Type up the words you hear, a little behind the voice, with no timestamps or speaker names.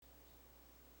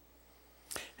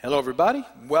Hello, everybody.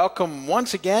 Welcome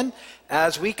once again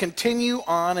as we continue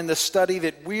on in the study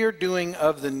that we're doing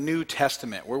of the New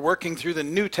Testament. We're working through the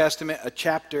New Testament a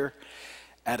chapter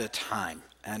at a time,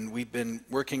 and we've been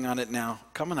working on it now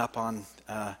coming up on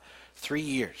 3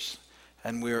 years.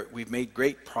 And we've made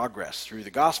great progress through the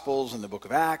Gospels and the book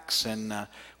of Acts, and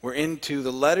we're into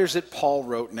the letters that Paul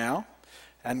wrote now.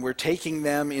 And we're taking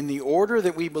them in the order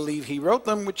that we believe he wrote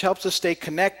them, which helps us stay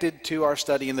connected to our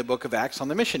study in the book of Acts on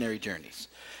the missionary journeys.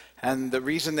 And the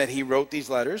reason that he wrote these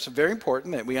letters is very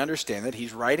important that we understand that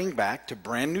he's writing back to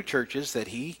brand new churches that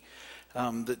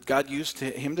that God used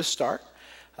him to start.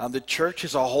 The church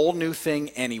is a whole new thing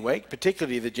anyway,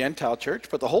 particularly the Gentile church,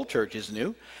 but the whole church is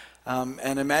new.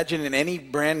 And imagine in any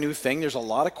brand new thing, there's a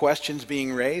lot of questions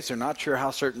being raised. They're not sure how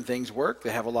certain things work.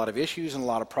 They have a lot of issues and a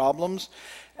lot of problems.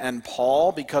 And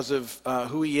Paul, because of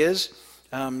who he is,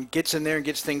 gets in there and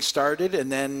gets things started,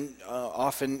 and then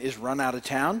often is run out of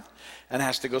town and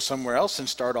has to go somewhere else and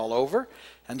start all over.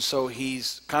 And so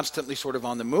he's constantly sort of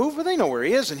on the move, but they know where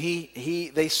he is, and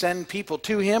they send people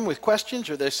to him with questions,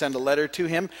 or they send a letter to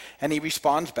him, and he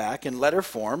responds back in letter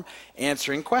form,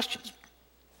 answering questions.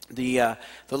 The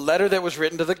letter that was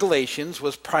written to the Galatians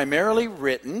was primarily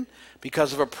written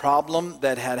because of a problem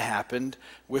that had happened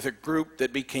with a group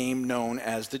that became known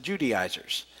as the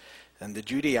Judaizers. And the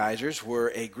Judaizers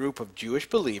were a group of Jewish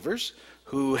believers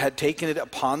who had taken it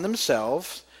upon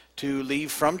themselves to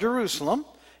leave from Jerusalem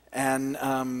and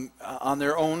on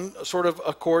their own sort of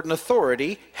accord and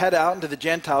authority, head out into the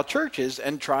Gentile churches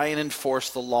and try and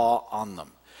enforce the law on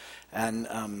them.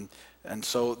 And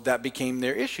so that became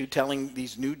their issue, telling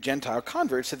these new Gentile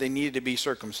converts that they needed to be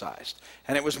circumcised.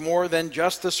 And it was more than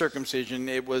just the circumcision.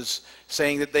 It was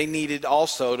saying that they needed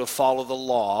also to follow the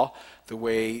law the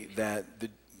way that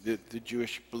the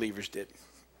Jewish believers did.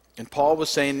 And Paul was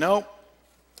saying, no,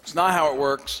 it's not how it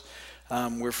works.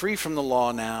 We're free from the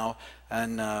law now.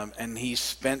 And he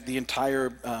spent the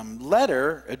entire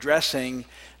letter addressing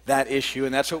that issue.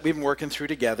 And that's what we've been working through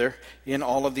together in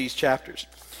all of these chapters.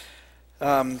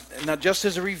 Now, just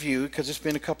as a review, because it's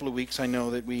been a couple of weeks, I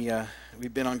know that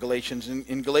we've been on Galatians.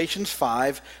 In Galatians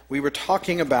 5, we were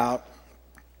talking about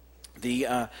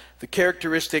the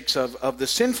characteristics of the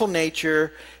sinful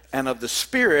nature and of the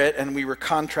Spirit, and we were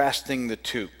contrasting the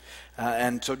two.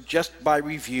 And so just by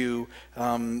review,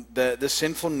 the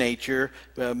sinful nature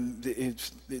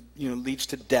leads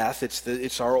to death.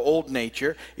 It's our old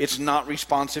nature. It's not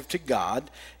responsive to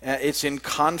God. It's in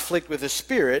conflict with the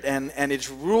Spirit, and it's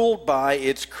ruled by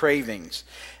its cravings.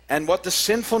 And what the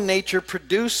sinful nature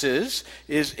produces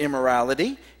is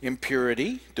immorality,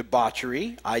 impurity,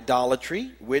 debauchery,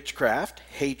 idolatry, witchcraft,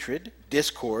 hatred,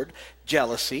 discord,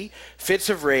 jealousy, fits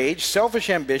of rage, selfish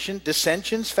ambition,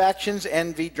 dissensions, factions,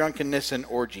 envy, drunkenness, and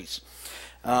orgies.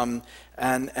 And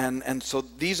so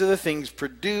these are the things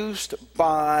produced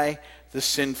by the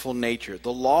sinful nature.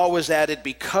 The law was added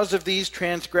because of these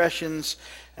transgressions,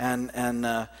 and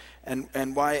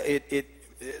why it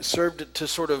served to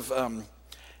sort of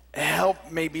help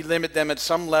maybe limit them at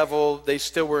some level. They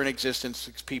still were in existence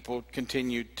as people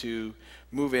continued to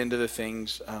move into the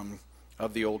things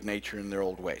of the old nature and their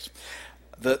old ways.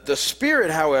 The Spirit,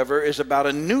 however, is about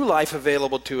a new life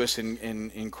available to us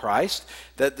in Christ,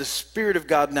 that the Spirit of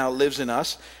God now lives in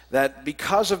us, that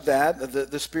because of that,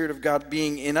 the Spirit of God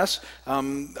being in us,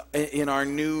 in our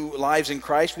new lives in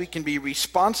Christ, we can be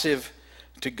responsive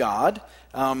to God.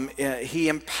 He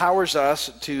empowers us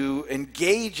to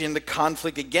engage in the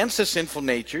conflict against the sinful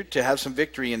nature, to have some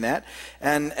victory in that,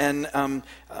 and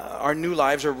our new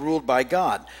lives are ruled by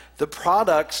God. The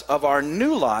products of our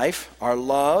new life are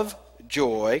love,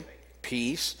 joy,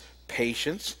 peace,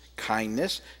 patience,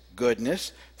 kindness,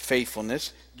 goodness,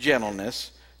 faithfulness,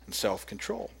 gentleness, and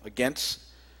self-control. Against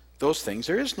those things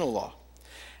there is no law.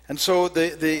 And so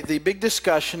the big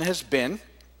discussion has been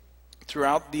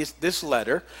throughout this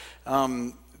letter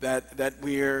that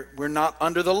we're not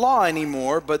under the law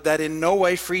anymore, but that in no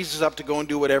way frees us up to go and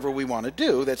do whatever we want to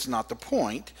do. That's not the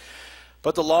point.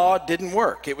 But the law didn't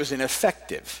work. It was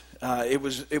ineffective. It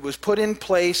was put in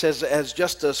place as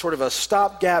just a sort of a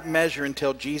stopgap measure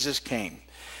until Jesus came.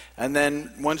 And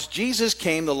then once Jesus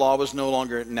came, the law was no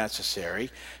longer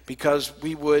necessary, because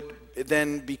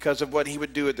because of what he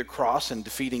would do at the cross and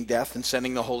defeating death and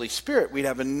sending the Holy Spirit, we'd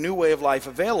have a new way of life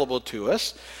available to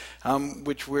us,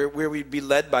 where we'd be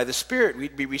led by the Spirit.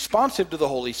 We'd be responsive to the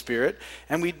Holy Spirit,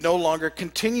 and we'd no longer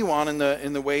continue on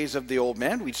in the ways of the old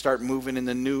man. We'd start moving in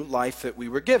the new life that we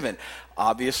were given.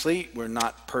 Obviously, we're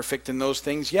not perfect in those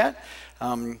things yet.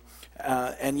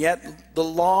 And yet the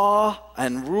law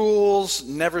and rules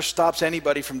never stops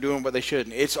anybody from doing what they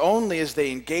shouldn't. It's only as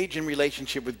they engage in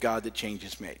relationship with God that change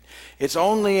is made. It's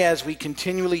only as we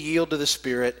continually yield to the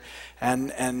Spirit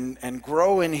and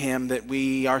grow in Him that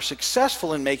we are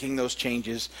successful in making those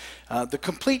changes, the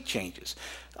complete changes.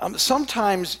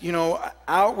 Sometimes,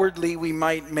 outwardly we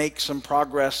might make some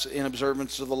progress in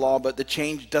observance of the law, but the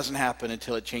change doesn't happen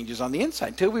until it changes on the inside,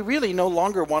 until we really no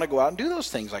longer want to go out and do those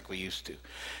things like we used to.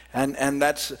 And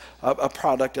that's a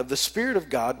product of the Spirit of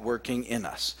God working in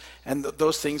us. And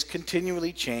those things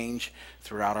continually change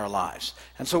throughout our lives.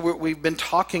 And so we've been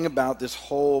talking about this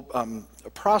whole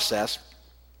process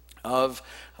of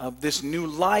this new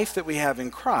life that we have in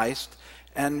Christ,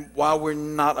 and while we're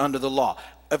not under the law.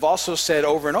 I've also said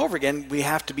over and over again, we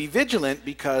have to be vigilant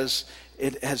because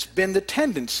it has been the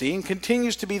tendency and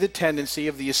continues to be the tendency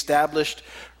of the established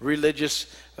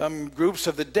religious groups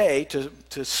of the day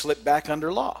to slip back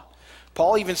under law.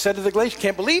 Paul even said to the Galatians,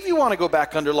 can't believe you want to go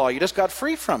back under law. You just got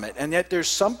free from it. And yet there's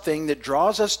something that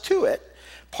draws us to it.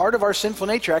 Part of our sinful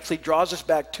nature actually draws us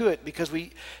back to it because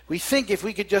we think if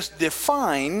we could just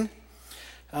define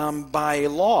by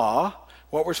law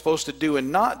what we're supposed to do and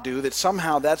not do, that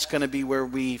somehow that's going to be where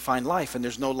we find life, and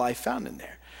there's no life found in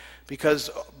there. Because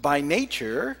by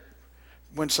nature,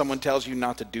 when someone tells you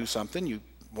not to do something, you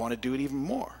want to do it even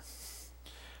more.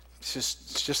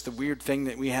 It's just the weird thing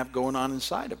that we have going on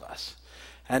inside of us.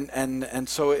 And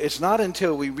so it's not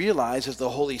until we realize, as the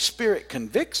Holy Spirit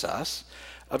convicts us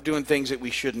of doing things that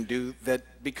we shouldn't do, that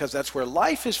because that's where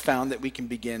life is found, that we can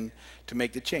begin to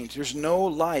make the change. There's no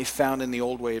life found in the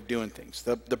old way of doing things.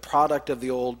 The product of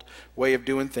the old way of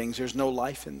doing things, there's no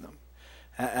life in them.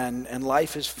 And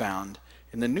life is found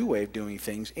in the new way of doing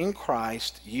things, in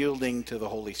Christ, yielding to the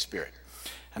Holy Spirit.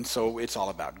 And so it's all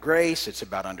about grace. It's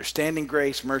about understanding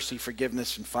grace, mercy,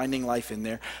 forgiveness, and finding life in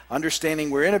there. Understanding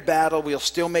we're in a battle. We'll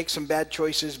still make some bad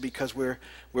choices because we're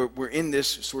in this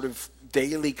sort of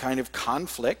daily kind of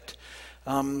conflict.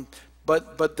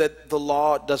 But that the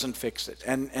law doesn't fix it.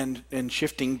 And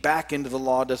shifting back into the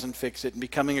law doesn't fix it. And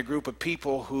becoming a group of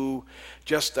people who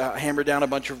just hammer down a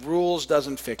bunch of rules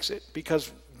doesn't fix it. Because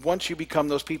once you become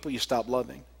those people, you stop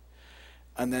loving.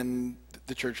 And then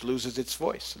the church loses its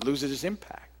voice, loses its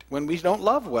impact. When we don't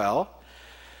love well,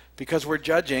 because we're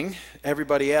judging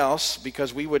everybody else,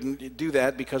 because we wouldn't do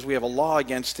that, because we have a law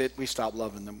against it, we stop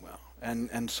loving them well.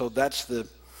 And so that's the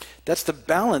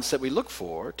balance that we look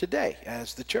for today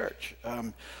as the church.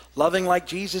 Loving like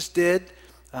Jesus did,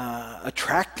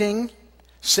 attracting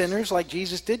sinners like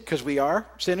Jesus did, because we are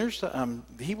sinners.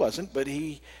 He wasn't, but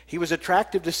he was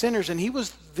attractive to sinners, and he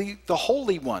was the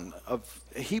holy one.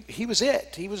 He was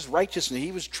it. He was righteousness.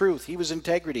 He was truth. He was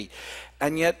integrity.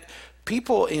 And yet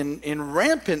people in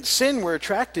rampant sin were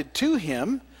attracted to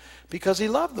him because he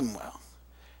loved them well.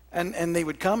 And they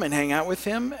would come and hang out with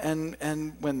him,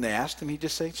 and when they asked him, he'd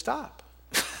just say, stop.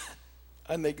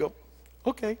 And they go,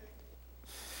 okay.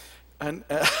 And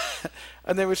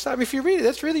they would stop. If you read it,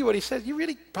 that's really what he said. You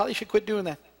really probably should quit doing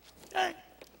that. All right.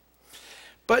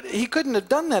 But he couldn't have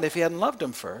done that if he hadn't loved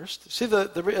them first. See, the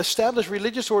established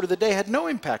religious order of the day had no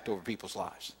impact over people's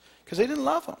lives because they didn't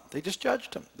love them. They just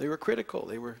judged them. They were critical.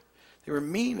 They were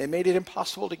mean. They made it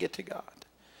impossible to get to God.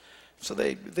 So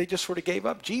they just sort of gave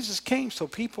up. Jesus came so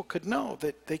people could know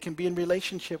that they can be in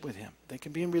relationship with him. They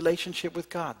can be in relationship with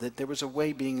God, that there was a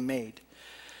way being made.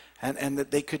 And that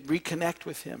they could reconnect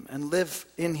with him and live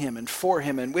in him and for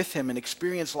him and with him and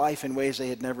experience life in ways they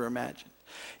had never imagined.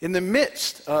 In the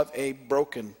midst of a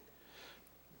broken,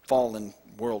 fallen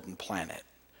world and planet,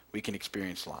 we can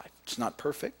experience life. It's not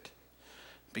perfect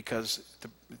because the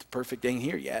perfect ain't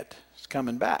here yet. It's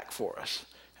coming back for us.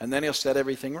 And then he'll set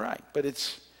everything right. But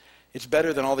it's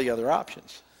better than all the other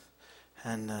options.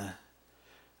 And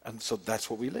so that's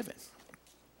what we live in.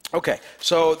 Okay,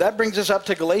 so that brings us up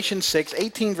to Galatians 6,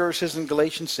 18 verses in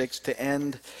Galatians 6 to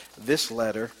end this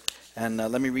letter. And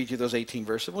let me read you those 18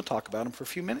 verses. We'll talk about them for a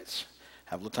few minutes.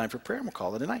 Have a little time for prayer, and we'll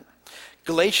call it a night.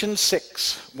 Galatians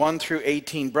 6, 1 through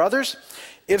 18. Brothers,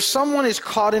 if someone is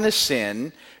caught in a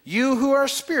sin, you who are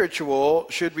spiritual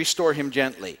should restore him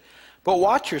gently. But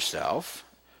watch yourself,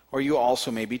 or you also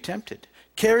may be tempted.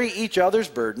 Carry each other's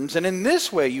burdens, and in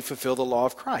this way you fulfill the law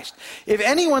of Christ. If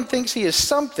anyone thinks he is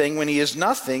something when he is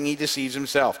nothing, he deceives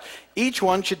himself. Each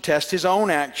one should test his own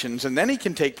actions, and then he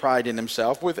can take pride in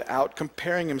himself without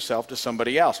comparing himself to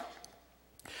somebody else.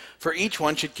 For each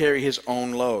one should carry his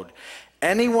own load.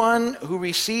 Anyone who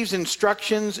receives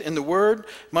instructions in the word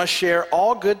must share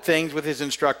all good things with his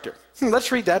instructor.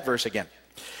 Let's read that verse again.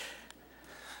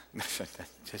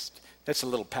 That's a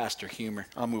little pastor humor.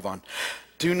 I'll move on.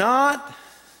 Do not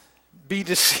be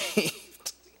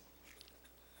deceived.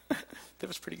 That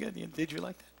was pretty good. Did you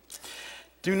like that?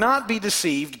 Do not be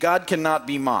deceived. God cannot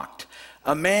be mocked.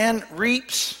 A man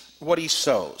reaps what he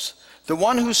sows. The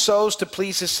one who sows to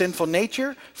please his sinful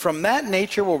nature, from that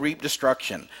nature will reap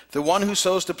destruction. The one who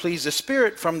sows to please the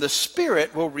Spirit, from the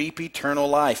Spirit will reap eternal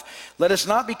life. Let us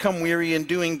not become weary in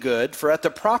doing good, for at the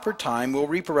proper time we'll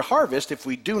reap a harvest if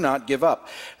we do not give up.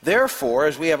 Therefore,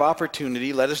 as we have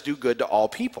opportunity, let us do good to all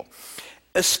people,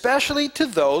 especially to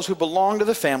those who belong to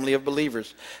the family of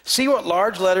believers. See what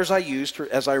large letters I use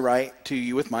as I write to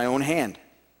you with my own hand.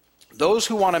 Those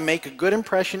who want to make a good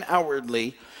impression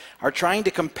outwardly are trying to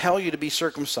compel you to be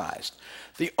circumcised.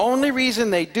 The only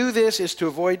reason they do this is to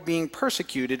avoid being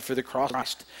persecuted for the cross of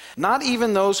Christ. Not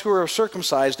even those who are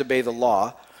circumcised obey the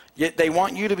law, yet they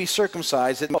want you to be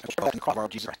circumcised in the cross of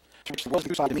Jesus Christ, which the world is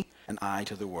crucified to me, and I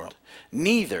to the world.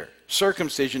 Neither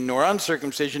circumcision nor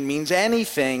uncircumcision means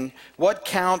anything. What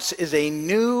counts is a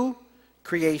new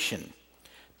creation.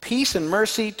 Peace and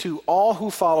mercy to all who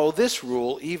follow this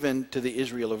rule, even to the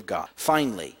Israel of God.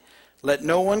 Finally, let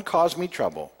no one cause me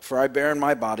trouble, for I bear in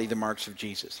my body the marks of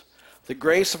Jesus. The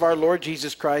grace of our Lord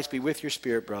Jesus Christ be with your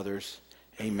spirit, brothers.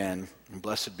 Amen. And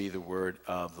blessed be the word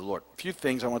of the Lord. A few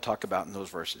things I want to talk about in those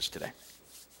verses today.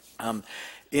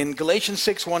 In Galatians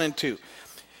 6, 1 and 2,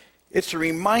 it's a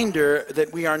reminder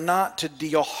that we are not to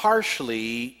deal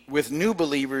harshly with new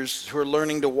believers who are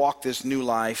learning to walk this new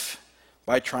life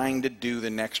by trying to do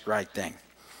the next right thing.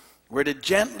 We're to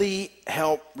gently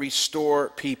help restore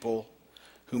people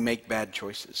who make bad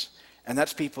choices. And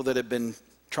that's people that have been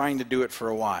trying to do it for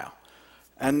a while.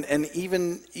 And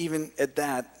even at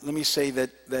that, let me say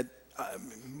that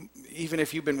even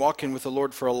if you've been walking with the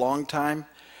Lord for a long time,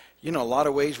 a lot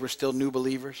of ways we're still new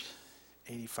believers.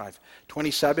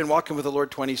 27. I've been walking with the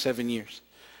Lord 27 years.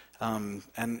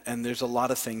 And there's a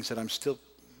lot of things that I'm still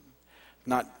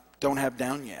don't have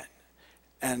down yet.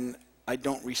 And I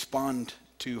don't respond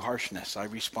to harshness. I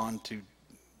respond to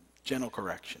gentle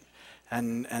correction.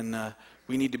 And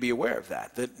we need to be aware of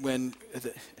that. That when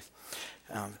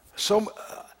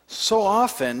so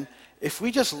often, if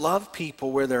we just love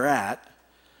people where they're at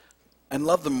and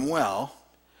love them well,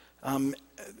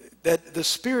 that the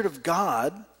Spirit of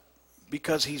God,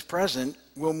 because He's present,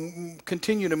 will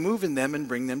continue to move in them and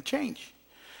bring them change.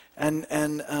 And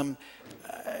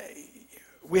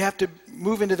we have to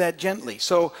move into that gently.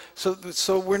 So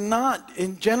we're not,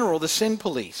 in general, the sin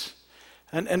police.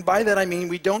 And by that I mean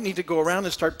we don't need to go around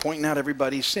and start pointing out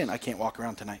everybody's sin. I can't walk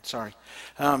around tonight, sorry.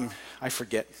 I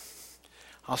forget.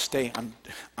 I'll stay,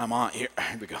 I'm on, here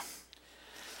we go.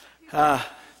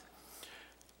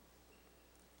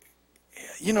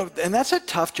 And that's a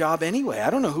tough job anyway. I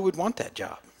don't know who would want that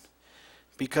job.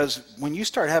 Because when you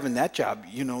start having that job,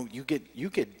 you get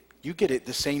it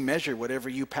the same measure. Whatever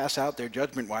you pass out there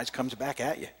judgment-wise comes back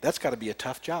at you. That's got to be a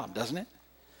tough job, doesn't it?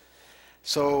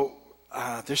 So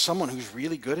there's someone who's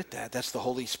really good at that. That's the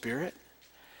Holy Spirit.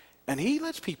 And He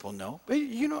lets people know.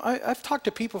 I've talked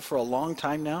to people for a long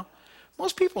time now.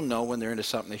 Most people know when they're into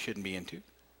something they shouldn't be into.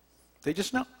 They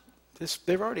just know.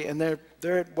 They've already, and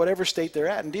they're at whatever state they're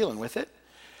at and dealing with it.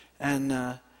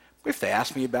 And if they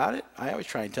ask me about it, I always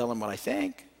try and tell them what I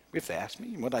think. If they ask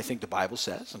me what I think the Bible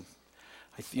says,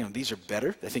 and these are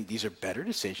better. I think these are better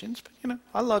decisions. But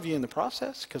I love you in the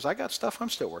process because I got stuff I'm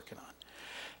still working on.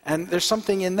 And there's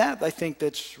something in that I think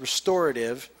that's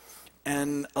restorative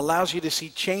and allows you to see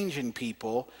change in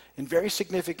people in very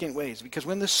significant ways. Because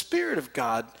when the Spirit of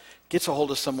God gets a hold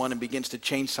of someone and begins to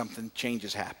change something,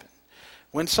 changes happen.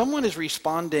 When someone is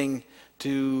responding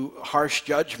to harsh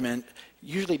judgment,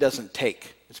 usually doesn't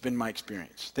take. It's been my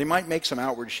experience. They might make some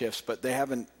outward shifts, but they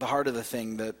haven't, the heart of the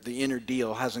thing, the inner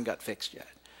deal hasn't got fixed yet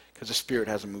because the Spirit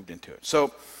hasn't moved into it.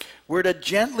 So we're to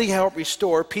gently help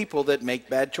restore people that make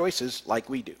bad choices like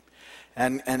we do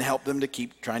and help them to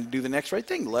keep trying to do the next right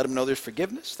thing. Let them know there's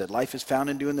forgiveness, that life is found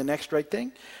in doing the next right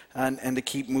thing, and to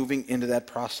keep moving into that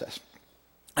process.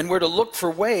 And we're to look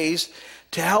for ways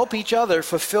to help each other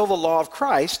fulfill the law of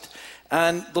Christ.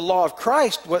 And the law of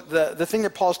Christ, what the thing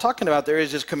that Paul's talking about there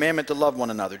is his commandment to love one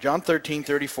another. John 13,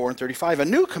 34 and 35. A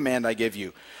new command I give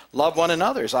you. Love one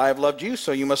another. As I have loved you,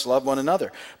 so you must love one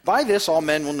another. By this all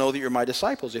men will know that you're my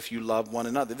disciples if you love one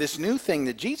another. This new thing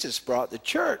that Jesus brought the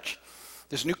church,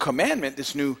 this new commandment,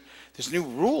 this new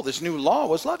rule, this new law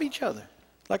was love each other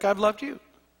like I've loved you.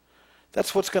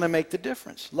 That's what's going to make the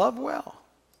difference. Love well.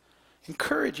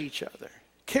 Encourage each other.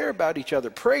 Care about each other,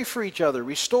 pray for each other,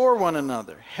 restore one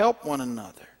another, help one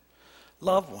another,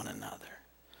 love one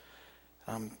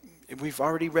another. We've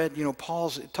already read,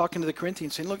 Paul's talking to the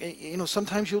Corinthians saying, look,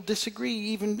 sometimes you'll disagree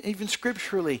even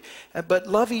scripturally, but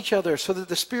love each other so that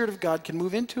the Spirit of God can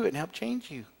move into it and help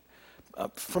change you.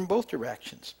 from both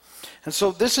directions. And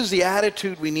so this is the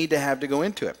attitude we need to have to go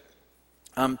into it.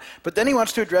 But then he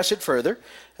wants to address it further.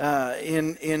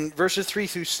 In verses 3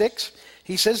 through 6,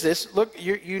 he says this, look,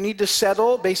 you need to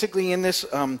settle basically in this,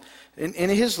 in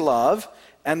his love,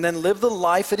 and then live the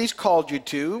life that he's called you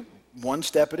to, one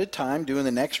step at a time, doing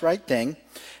the next right thing.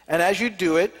 And as you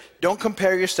do it, don't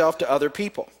compare yourself to other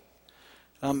people,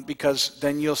 because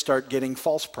then you'll start getting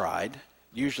false pride,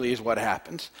 usually is what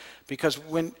happens. Because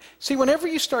whenever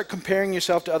you start comparing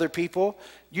yourself to other people,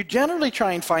 you generally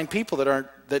try and find people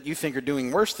that you think are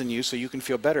doing worse than you so you can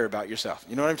feel better about yourself.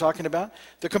 You know what I'm talking about?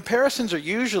 The comparisons are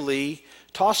usually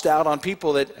tossed out on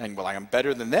people I'm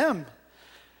better than them.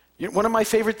 One of my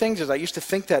favorite things is I used to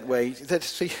think that way.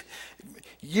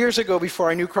 Years ago, before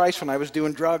I knew Christ, when I was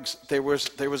doing drugs, there was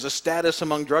a status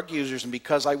among drug users, and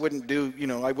because I wouldn't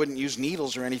use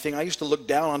needles or anything, I used to look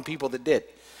down on people that did.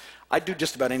 I'd do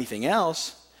just about anything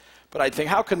else, but I'd think,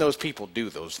 how can those people do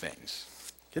those things?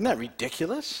 Isn't that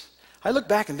ridiculous? I look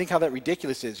back and think how that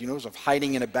ridiculous is, of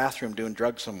hiding in a bathroom doing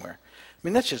drugs somewhere. I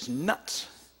mean, that's just nuts.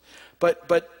 But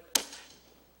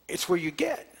it's where you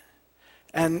get.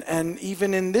 And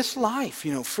even in this life,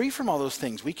 free from all those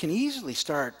things, we can easily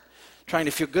start trying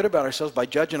to feel good about ourselves by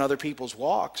judging other people's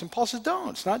walks. And Paul says,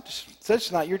 don't.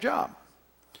 That's not your job.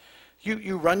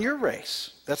 You run your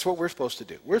race. That's what we're supposed to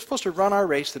do. We're supposed to run our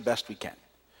race the best we can.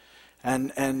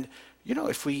 And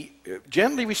if we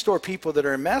gently restore people that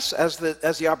are a mess as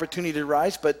the opportunity to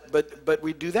rise, but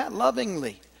we do that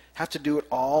lovingly. Have to do it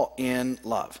all in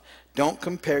love. Don't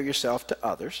compare yourself to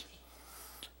others,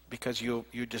 because you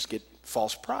just get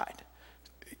false pride.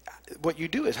 What you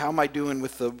do is, how am I doing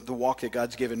with the walk that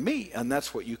God's given me? And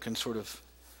that's what you can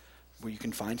where you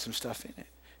can find some stuff in it.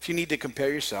 If you need to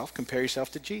compare yourself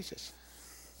to Jesus.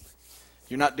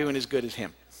 You're not doing as good as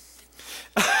him.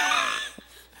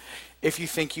 If you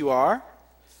think you are,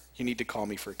 you need to call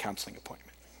me for a counseling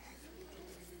appointment.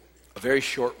 A very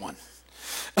short one.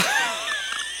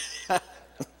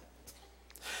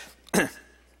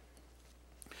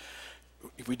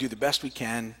 If we do the best we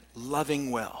can,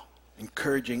 loving well,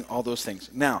 encouraging, all those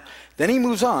things. Now, then he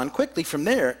moves on quickly from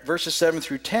there, verses 7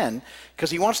 through 10,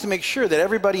 because he wants to make sure that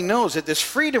everybody knows that this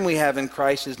freedom we have in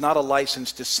Christ is not a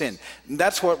license to sin. And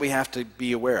that's what we have to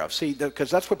be aware of. See, because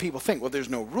that's what people think. Well, there's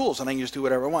no rules and I can just do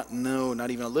whatever I want. No,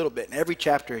 not even a little bit. In every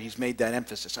chapter, he's made that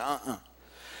emphasis.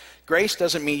 Grace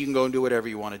doesn't mean you can go and do whatever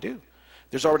you want to do.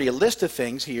 There's already a list of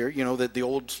things here, that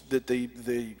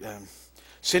the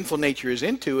sinful nature is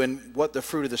into, and what the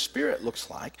fruit of the Spirit looks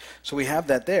like. So we have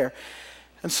that there.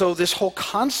 And so this whole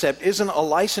concept isn't a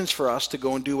license for us to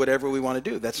go and do whatever we want to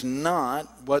do. That's not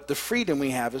what the freedom we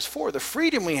have is for. The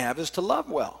freedom we have is to love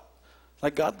well,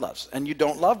 like God loves. And you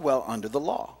don't love well under the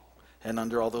law. And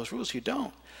under all those rules, you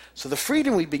don't. So the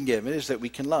freedom we've been given is that we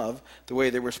can love the way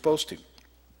that we're supposed to.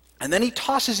 And then he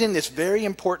tosses in this very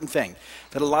important thing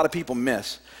that a lot of people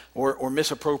miss or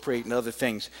misappropriate in other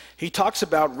things. He talks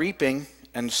about reaping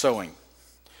and sowing.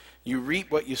 You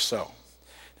reap what you sow.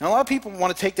 Now, a lot of people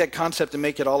want to take that concept and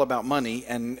make it all about money,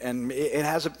 and it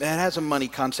has a money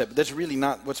concept, but that's really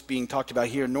not what's being talked about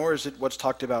here, nor is it what's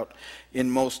talked about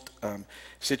in most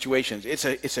situations. It's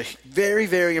a very,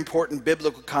 very important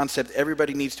biblical concept.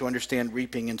 Everybody needs to understand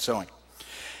reaping and sowing.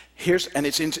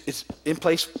 It's in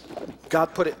place.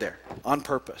 God put it there on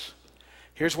purpose.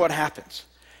 Here's what happens.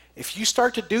 If you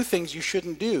start to do things you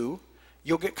shouldn't do,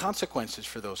 you'll get consequences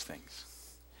for those things.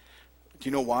 Do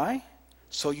you know why?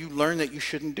 So you learn that you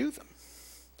shouldn't do them.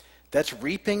 That's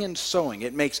reaping and sowing.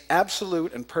 It makes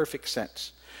absolute and perfect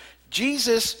sense.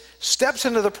 Jesus steps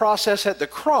into the process at the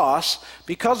cross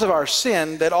because of our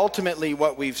sin, that ultimately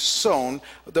what we've sown,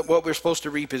 that what we're supposed to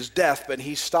reap is death, but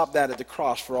he stopped that at the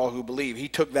cross for all who believe. He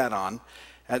took that on,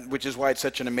 which is why it's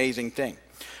such an amazing thing.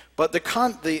 But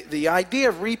the idea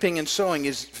of reaping and sowing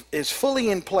is fully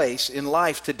in place in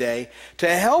life today to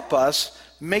help us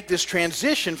make this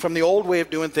transition from the old way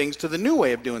of doing things to the new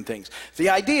way of doing things. The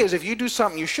idea is, if you do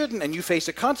something you shouldn't and you face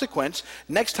a consequence,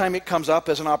 next time it comes up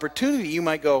as an opportunity, you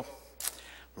might go,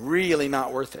 really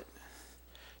not worth it.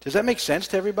 Does that make sense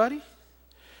to everybody?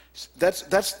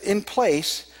 That's in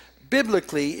place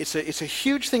biblically. It's a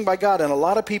huge thing by God, and a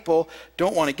lot of people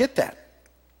don't want to get that.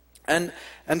 And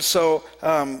so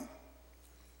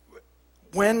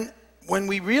when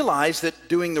we realize that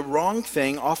doing the wrong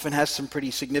thing often has some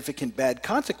pretty significant bad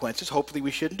consequences, hopefully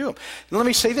we shouldn't do them. And let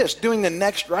me say this, doing the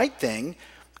next right thing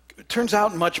turns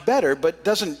out much better, but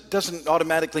doesn't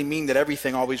automatically mean that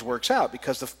everything always works out,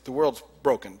 because the world's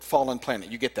broken, fallen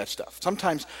planet, you get that stuff.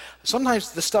 Sometimes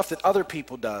the stuff that other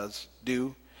people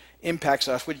do impacts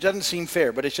us, which doesn't seem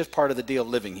fair, but it's just part of the deal of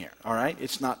living here, all right?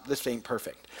 This ain't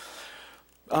perfect.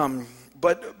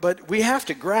 But we have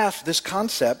to grasp this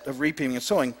concept of reaping and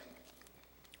sowing.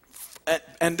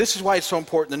 And this is why it's so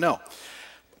important to know.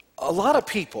 A lot of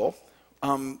people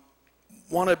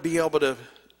want to be able to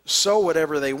sow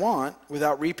whatever they want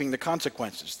without reaping the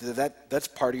consequences. That's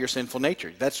part of your sinful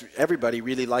nature. Everybody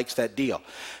really likes that deal.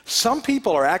 Some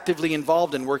people are actively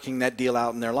involved in working that deal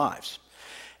out in their lives.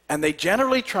 And they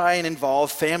generally try and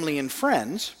involve family and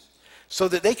friends so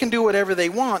that they can do whatever they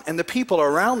want and the people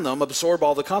around them absorb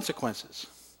all the consequences.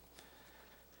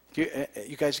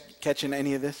 You guys catching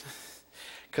any of this?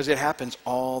 Because it happens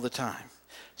all the time.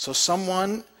 So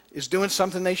someone is doing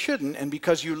something they shouldn't, and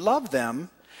because you love them,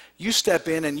 you step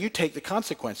in and you take the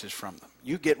consequences from them.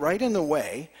 You get right in the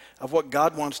way of what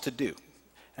God wants to do.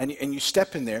 And you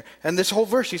step in there. And this whole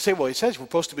verse, you say, well, he says we're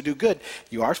supposed to do good.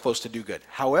 You are supposed to do good.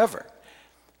 However,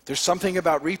 there's something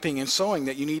about reaping and sowing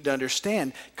that you need to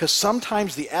understand, because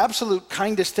sometimes the absolute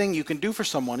kindest thing you can do for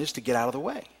someone is to get out of the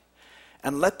way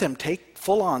and let them take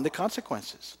full on the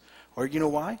consequences. Or you know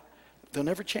why? They'll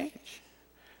never change.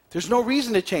 There's no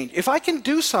reason to change. If I can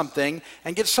do something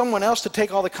and get someone else to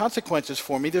take all the consequences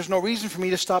for me, there's no reason for me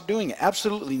to stop doing it.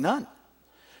 Absolutely none.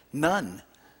 None.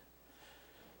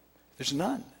 There's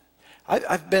none.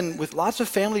 I've been with lots of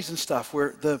families and stuff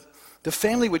where the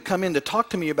family would come in to talk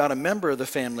to me about a member of the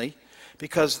family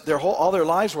because all their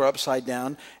lives were upside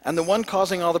down, and the one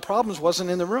causing all the problems wasn't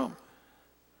in the room.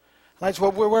 And I said,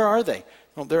 well, where are they?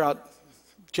 Well, they're out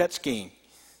jet skiing.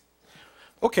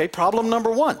 Okay, problem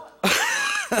number one.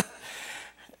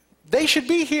 They should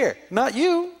be here, not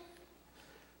you.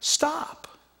 Stop.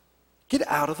 Get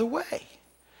out of the way.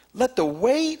 Let the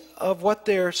weight of what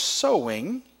they're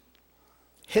sowing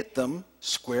hit them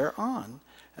square on,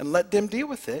 and let them deal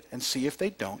with it and see if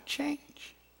they don't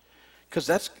change. Because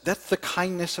that's the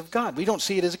kindness of God. We don't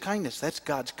see it as a kindness. That's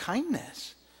God's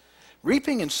kindness.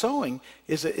 Reaping and sowing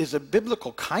is a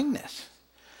biblical kindness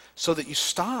so that you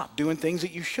stop doing things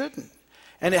that you shouldn't.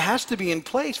 And it has to be in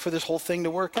place for this whole thing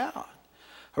to work out.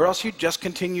 Or else you just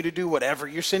continue to do whatever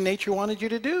your sin nature wanted you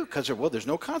to do because, there's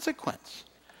no consequence.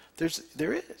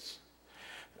 There is.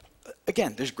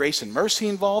 Again, there's grace and mercy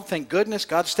involved. Thank goodness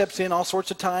God steps in all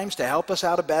sorts of times to help us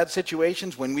out of bad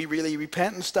situations when we really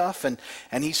repent and stuff, and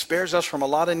he spares us from a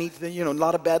lot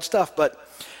of bad stuff. But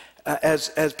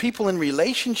as people in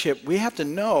relationship, we have to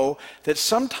know that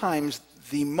sometimes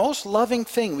the most loving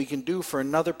thing we can do for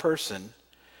another person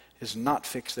is not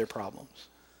fix their problems.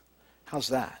 How's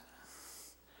that?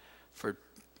 For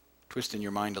twisting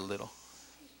your mind a little.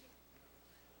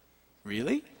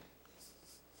 Really?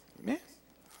 Yeah.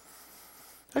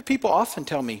 People often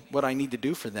tell me what I need to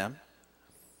do for them.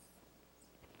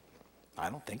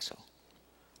 I don't think so.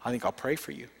 I think I'll pray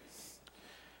for you.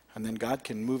 And then God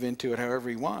can move into it however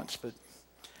he wants. But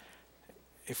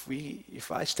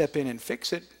if I step in and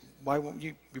fix it, why won't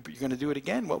you? You're going to do it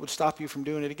again. What would stop you from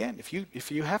doing it again?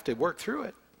 If you have to work through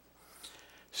it,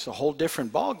 it's a whole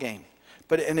different ball game.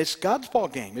 And it's God's ball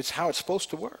game. It's how it's supposed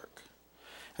to work.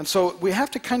 And so we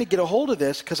have to kind of get a hold of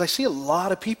this, because I see a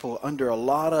lot of people under a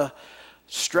lot of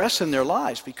stress in their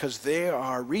lives because they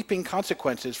are reaping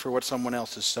consequences for what someone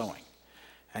else is sowing.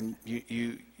 And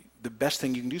the best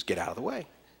thing you can do is get out of the way.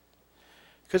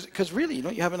 Because really,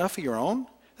 don't you have enough of your own?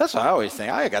 That's what I always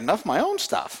think. I got enough of my own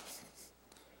stuff.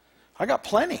 I got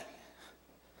plenty.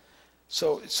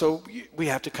 So we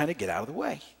have to kind of get out of the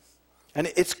way. And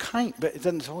it's kind, but it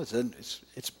doesn't always.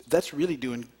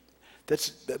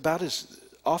 That's about as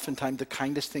oftentimes the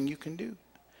kindest thing you can do,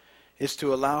 is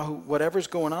to allow whatever's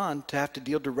going on to have to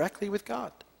deal directly with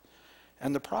God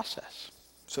and the process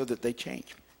so that they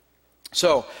change.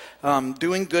 So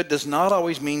doing good does not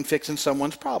always mean fixing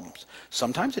someone's problems.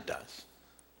 Sometimes it does.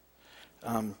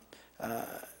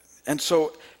 And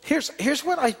so here's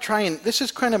what I try and, this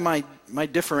is kind of my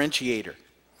differentiator.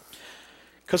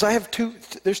 Because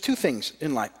there's two things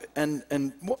in life,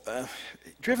 and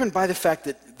driven by the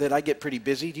fact that I get pretty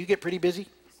busy. Do you get pretty busy?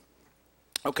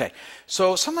 Okay,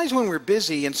 so sometimes when we're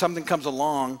busy and something comes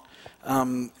along,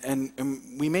 and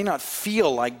we may not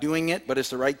feel like doing it, but it's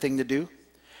the right thing to do,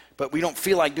 but we don't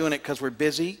feel like doing it because we're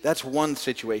busy. That's one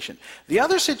situation. The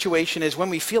other situation is when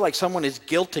we feel like someone is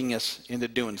guilting us into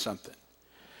doing something.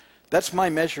 That's my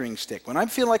measuring stick. When I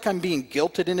feel like I'm being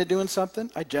guilted into doing something,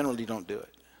 I generally don't do it.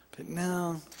 But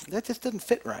no, that just doesn't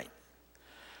fit right.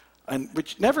 And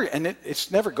it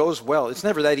never goes well. It's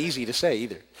never that easy to say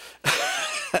either.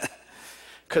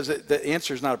 Because the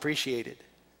answer is not appreciated.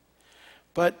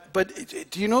 But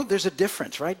do you know there's a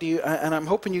difference, right? And I'm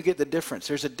hoping you get the difference.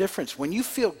 There's a difference. When you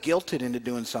feel guilted into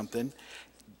doing something,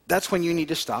 that's when you need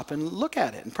to stop and look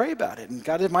at it and pray about it. And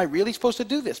God, am I really supposed to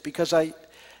do this? Because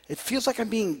it feels like I'm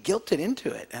being guilted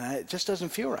into it, and it just doesn't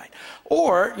feel right.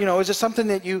 Or, is it something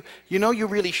that you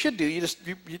really should do?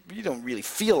 You don't really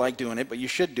feel like doing it, but you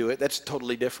should do it. That's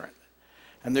totally different.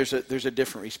 And there's a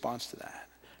different response to that.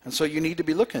 And so you need to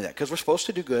be looking at that, because we're supposed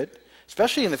to do good,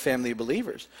 especially in the family of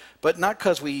believers, but not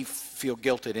because we feel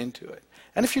guilted into it.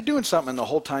 And if you're doing something and the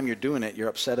whole time you're doing it, you're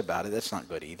upset about it, that's not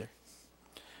good either.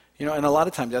 And a lot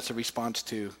of times that's a response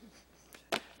to,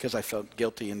 because I felt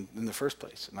guilty in the first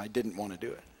place, and I didn't want to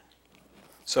do it.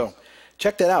 So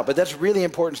check that out. But that's really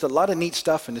important. There's a lot of neat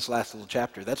stuff in this last little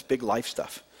chapter. That's big life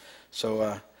stuff.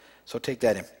 So take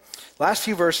that in. Last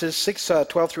few verses,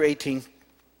 12 through 18.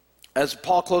 As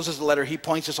Paul closes the letter, he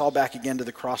points us all back again to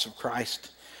the cross of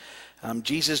Christ.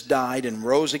 Jesus died and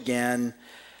rose again.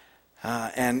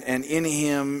 And in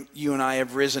him, you and I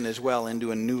have risen as well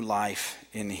into a new life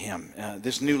in him.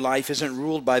 This new life isn't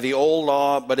ruled by the old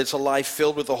law, but it's a life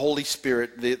filled with the Holy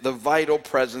Spirit, the vital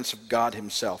presence of God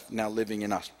himself now living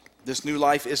in us. This new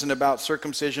life isn't about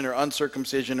circumcision or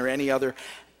uncircumcision or any other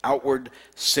outward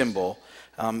symbol,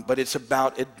 but it's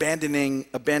about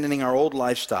abandoning our old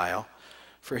lifestyle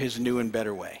for his new and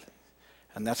better way.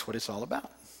 And that's what it's all about.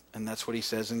 And that's what he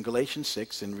says in Galatians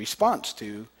 6 in response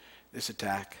to this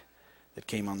attack that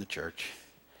came on the church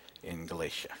in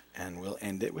Galatia. And we'll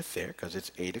end it with there because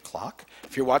it's 8 o'clock.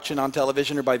 If you're watching on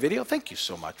television or by video, thank you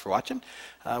so much for watching.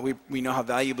 We know how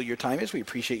valuable your time is. We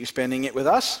appreciate you spending it with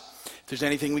us. If there's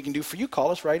anything we can do for you, call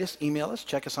us, write us, email us,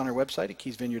 check us on our website at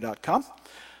keysvineyard.com.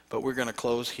 But we're going to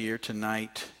close here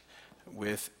tonight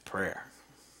with prayer.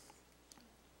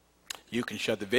 You can shut the video.